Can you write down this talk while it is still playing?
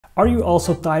Are you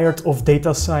also tired of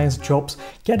data science jobs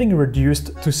getting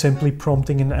reduced to simply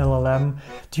prompting an LLM?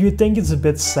 Do you think it's a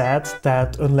bit sad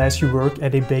that unless you work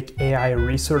at a big AI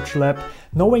research lab,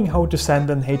 knowing how to send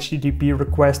an HTTP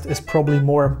request is probably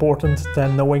more important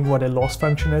than knowing what a loss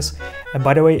function is? And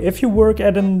by the way, if you work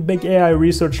at a big AI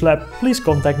research lab, please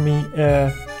contact me,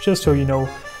 just so you know.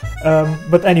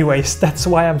 But anyways, that's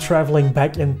why I'm traveling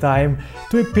back in time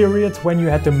to a period when you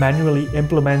had to manually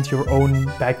implement your own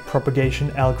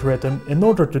backpropagation algorithm in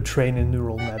order to train a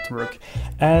neural network.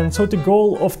 And so the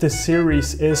goal of this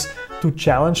series is to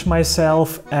challenge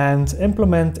myself and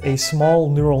implement a small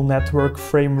neural network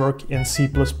framework in C++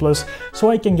 so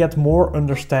I can get more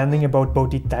understanding about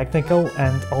both the technical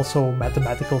and also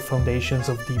mathematical foundations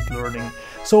of deep learning.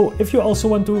 So if you also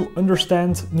want to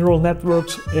understand neural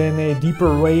networks in a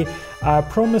deeper way, I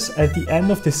promise at the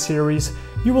end of this series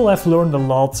you will have learned a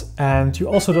lot, and you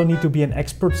also don't need to be an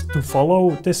expert to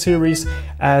follow this series,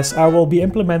 as I will be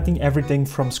implementing everything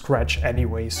from scratch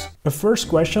anyways. The first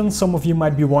question some of you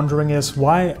might be wondering is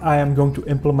why I am going to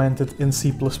implement it in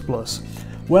C++.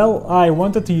 Well, I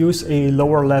wanted to use a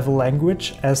lower level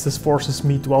language, as this forces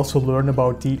me to also learn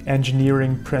about the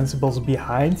engineering principles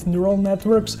behind neural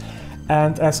networks.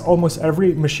 And as almost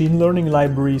every machine learning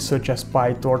library such as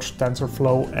PyTorch,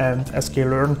 TensorFlow and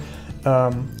sklearn,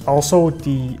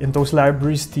 in those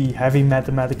libraries the heavy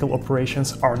mathematical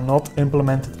operations are not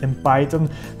implemented in Python,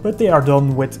 but they are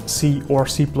done with C or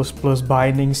C++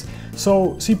 bindings,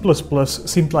 so C++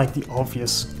 seemed like the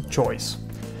obvious choice.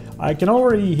 I can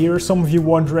already hear some of you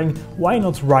wondering why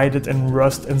not write it in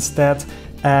Rust instead,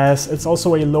 as it's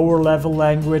also a lower level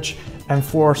language,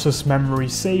 enforces memory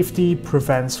safety,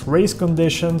 prevents race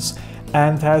conditions,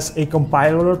 and has a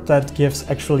compiler that gives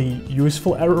actually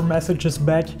useful error messages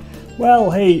back.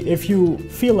 Well, hey, if you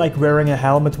feel like wearing a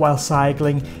helmet while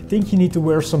cycling, think you need to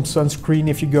wear some sunscreen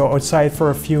if you go outside for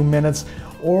a few minutes,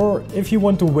 or if you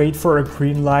want to wait for a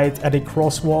green light at a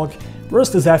crosswalk,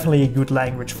 Rust is definitely a good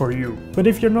language for you. But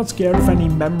if you're not scared of any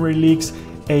memory leaks,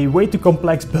 a way too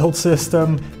complex build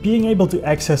system, being able to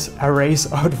access arrays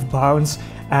out of bounds,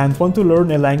 and want to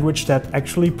learn a language that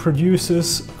actually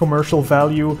produces commercial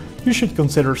value, you should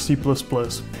consider C++.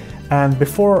 And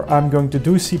before I'm going to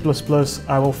do C++,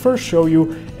 I will first show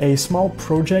you a small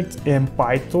project in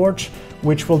PyTorch,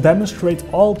 which will demonstrate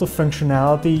all the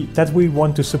functionality that we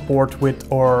want to support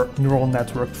with our neural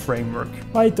network framework.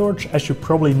 PyTorch, as you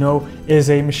probably know, is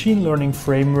a machine learning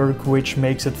framework which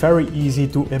makes it very easy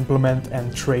to implement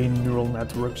and train neural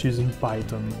networks using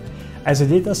Python. As a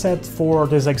dataset for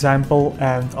this example,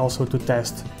 and also to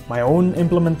test my own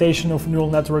implementation of neural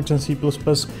networks in C++,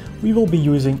 we will be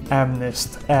using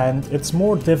MNIST, and its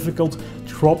more difficult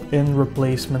drop-in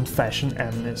replacement Fashion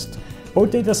MNIST.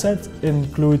 Both datasets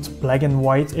include black and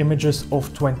white images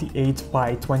of 28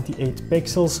 by 28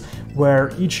 pixels,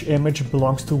 where each image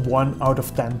belongs to 1 out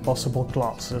of 10 possible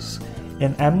classes.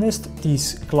 In MNIST,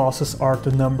 these classes are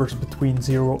the numbers between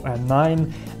 0 and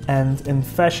 9, and in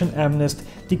Fashion MNIST,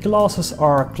 the classes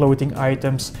are clothing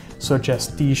items such as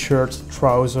t-shirt,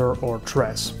 trouser or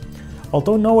dress.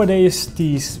 Although nowadays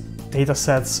these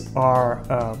datasets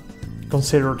are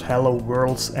considered hello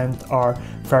worlds and are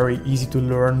very easy to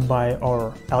learn by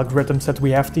our algorithms that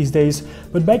we have these days,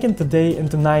 but back in the day, in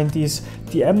the 90s,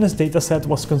 the MNIST dataset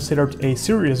was considered a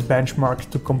serious benchmark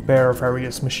to compare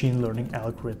various machine learning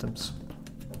algorithms.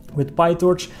 With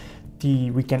PyTorch,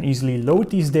 we can easily load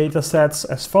these datasets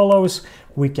as follows.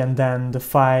 We can then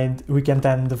divide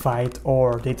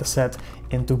our dataset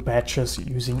into batches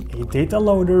using a data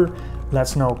loader.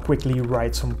 Let's now quickly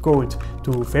write some code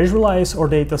to visualize our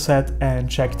dataset and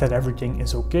check that everything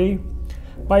is okay.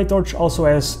 PyTorch also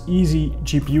has easy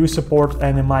GPU support,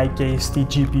 and in my case the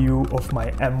GPU of my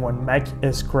M1 Mac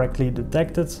is correctly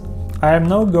detected. I am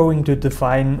now going to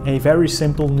define a very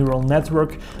simple neural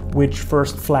network which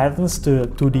first flattens the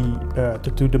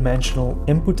two-dimensional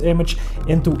input image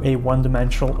into a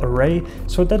one-dimensional array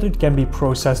so that it can be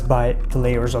processed by the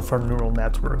layers of our neural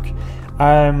network.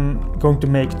 I'm going to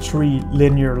make 3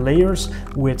 linear layers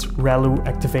with ReLU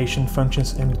activation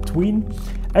functions in between.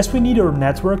 As we need our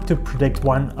network to predict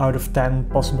 1 out of 10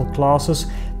 possible classes,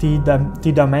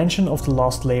 the dimension of the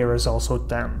last layer is also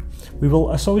 10. We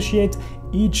will associate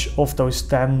each of those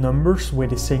 10 numbers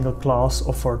with a single class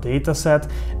of our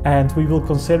dataset, and we will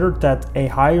consider that a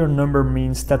higher number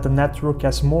means that the network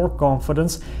has more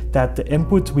confidence that the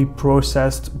input we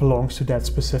processed belongs to that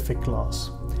specific class.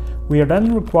 We are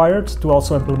then required to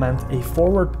also implement a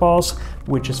forward pass,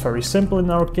 which is very simple in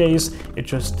our case. It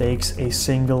just takes a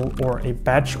single or a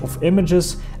batch of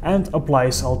images and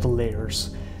applies all the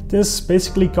layers. This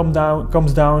basically comes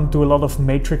down to a lot of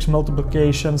matrix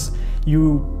multiplications.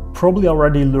 You probably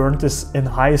already learned this in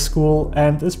high school,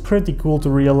 and it's pretty cool to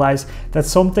realize that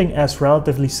something as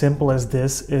relatively simple as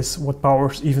this is what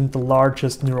powers even the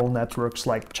largest neural networks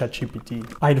like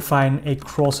ChatGPT. I define a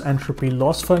cross-entropy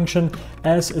loss function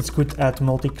as it's good at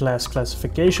multi-class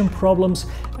classification problems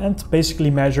and basically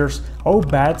measures how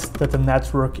bad that the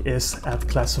network is at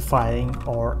classifying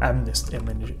our MNIST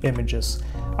images.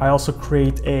 I also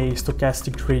create a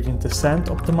stochastic gradient descent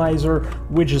optimizer,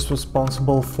 which is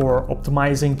responsible for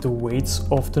optimizing the weights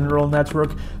of the neural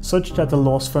network such that the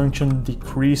loss function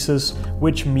decreases,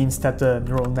 which means that the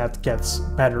neural net gets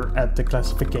better at the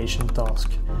classification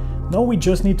task. Now we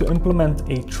just need to implement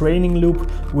a training loop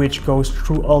which goes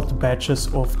through all the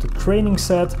batches of the training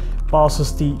set,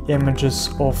 passes the images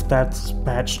of that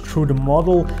batch through the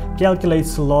model,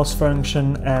 calculates the loss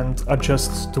function and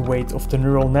adjusts the weight of the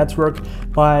neural network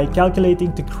by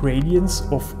calculating the gradients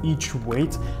of each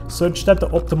weight such that the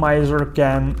optimizer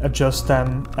can adjust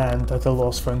them and that the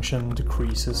loss function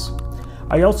decreases.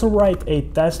 I also write a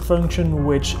test function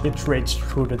which iterates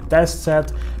through the test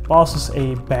set, passes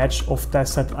a batch of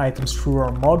test set items through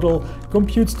our model,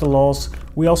 computes the loss.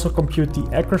 We also compute the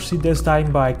accuracy this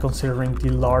time by considering the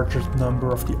largest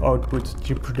number of the output,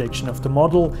 the prediction of the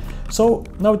model. So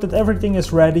now that everything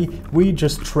is ready, we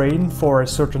just train for a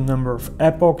certain number of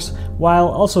epochs while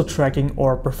also tracking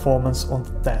our performance on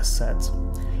the test set.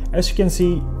 As you can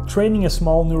see, training a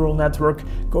small neural network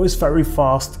goes very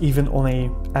fast even on a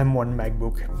M1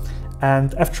 MacBook.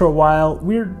 And after a while,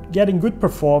 we're getting good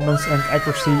performance and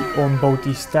accuracy on both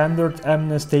the standard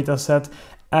MNIST dataset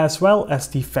as well as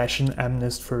the Fashion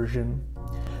MNIST version.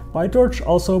 PyTorch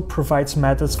also provides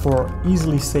methods for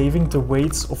easily saving the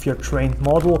weights of your trained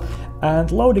model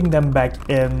and loading them back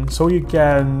in, so you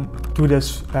can do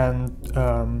this and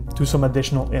do some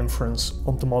additional inference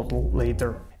on the model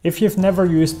later. If you've never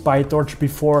used PyTorch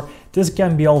before, this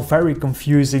can be all very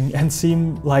confusing and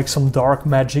seem like some dark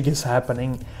magic is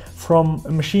happening. From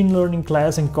a machine learning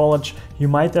class in college, you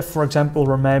might have, for example,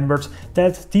 remembered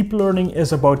that deep learning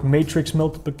is about matrix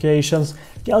multiplications,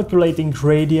 calculating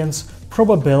gradients,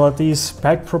 probabilities,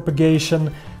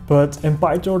 backpropagation, but in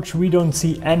PyTorch we don't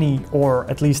see any, or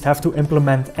at least have to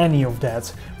implement any of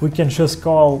that. We can just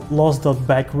call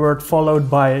loss.backward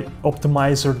followed by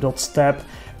optimizer.step,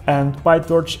 and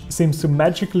PyTorch seems to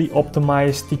magically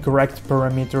optimize the correct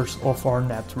parameters of our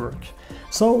network.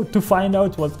 So to find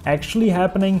out what's actually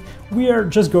happening, we are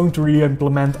just going to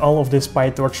re-implement all of this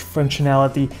PyTorch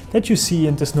functionality that you see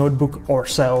in this notebook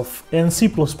ourselves in C++.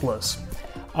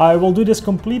 I will do this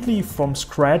completely from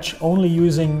scratch, only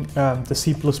using the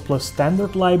C++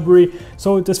 standard library.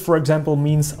 So this, for example,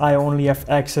 means I only have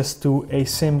access to a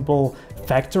simple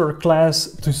vector class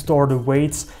to store the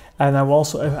weights, and I will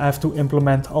also have to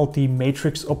implement all the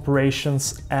matrix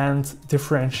operations and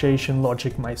differentiation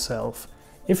logic myself.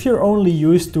 If you're only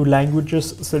used to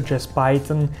languages such as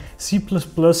Python, C++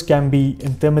 can be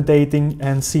intimidating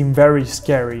and seem very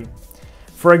scary.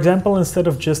 For example, instead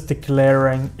of just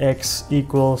declaring x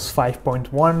equals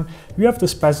 5.1, you have to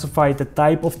specify the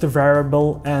type of the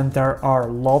variable, and there are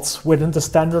lots within the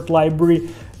standard library.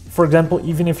 For example,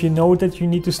 even if you know that you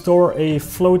need to store a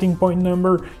floating point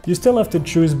number, you still have to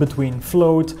choose between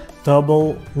float,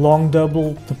 double, long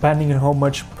double, depending on how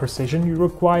much precision you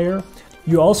require.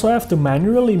 You also have to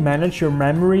manually manage your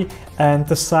memory and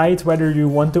decide whether you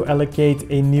want to allocate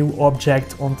a new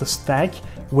object on the stack,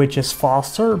 which is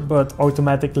faster but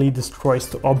automatically destroys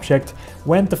the object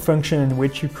when the function in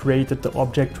which you created the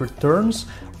object returns,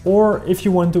 or if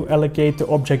you want to allocate the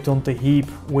object on the heap,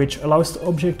 which allows the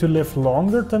object to live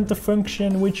longer than the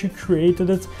function in which you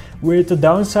created it, with the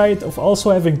downside of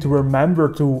also having to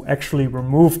remember to actually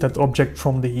remove that object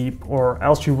from the heap, or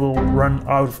else you will run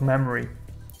out of memory.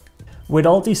 With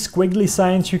all these squiggly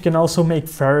signs, you can also make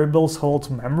variables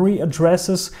hold memory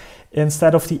addresses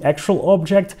instead of the actual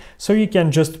object, so you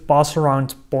can just pass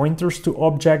around pointers to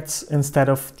objects instead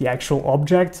of the actual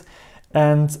object.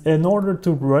 And in order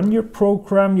to run your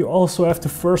program, you also have to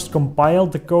first compile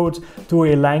the code to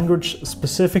a language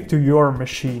specific to your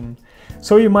machine.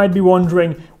 So you might be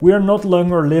wondering, we are not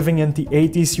longer living in the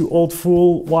 80s, you old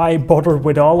fool. Why bother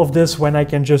with all of this when I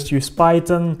can just use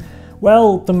Python?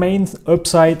 Well, the main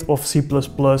upside of C++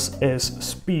 is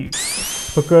speed.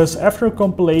 Because after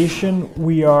compilation,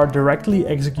 we are directly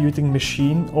executing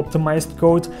machine-optimized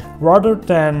code rather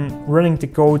than running the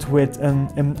code with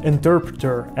an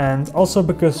interpreter, and also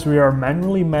because we are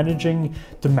manually managing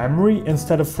the memory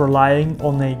instead of relying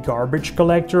on a garbage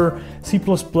collector, C++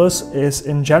 is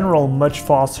in general much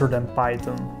faster than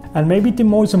Python. And maybe the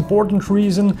most important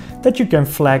reason that you can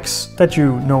flex that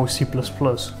you know C++.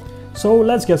 So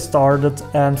let's get started,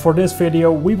 and for this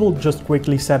video we will just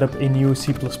quickly set up a new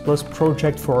C++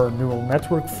 project for our neural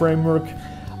network framework.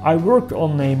 I work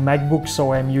on a MacBook,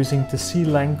 so I'm using the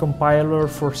CLang compiler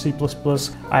for C++.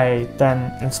 I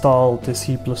then install the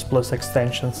C++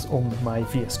 extensions on my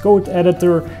VS Code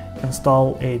editor,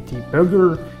 install a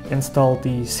debugger, install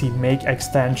the CMake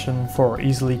extension for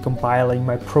easily compiling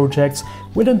my projects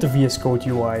within the VS Code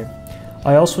UI.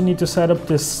 I also need to set up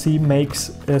this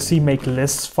CMake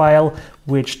lists file,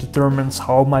 which determines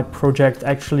how my project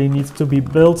actually needs to be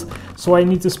built. So I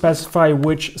need to specify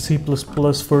which C++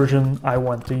 version I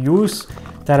want to use,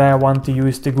 that I want to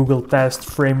use the Google Test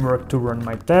framework to run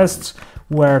my tests,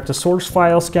 where the source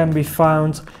files can be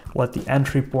found, what the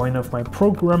entry point of my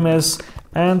program is,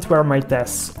 and where my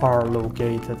tests are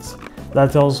located.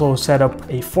 Let's also set up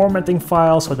a formatting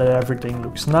file so that everything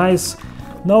looks nice.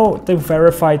 Now, to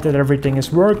verify that everything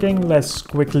is working, let's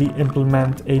quickly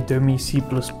implement a dummy C++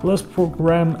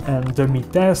 program and dummy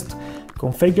test,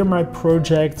 configure my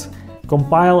project,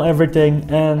 compile everything,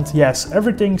 and yes,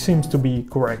 everything seems to be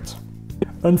correct.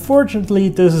 Unfortunately,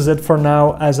 this is it for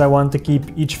now, as I want to keep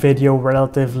each video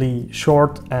relatively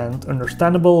short and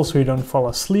understandable so you don't fall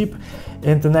asleep.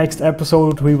 In the next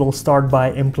episode, we will start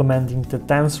by implementing the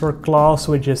tensor class,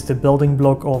 which is the building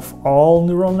block of all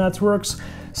neural networks.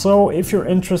 So if you're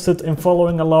interested in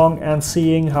following along and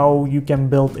seeing how you can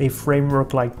build a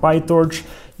framework like PyTorch,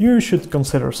 you should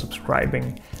consider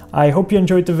subscribing. I hope you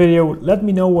enjoyed the video. Let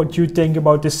me know what you think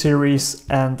about this series,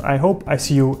 and I hope I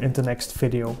see you in the next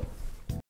video.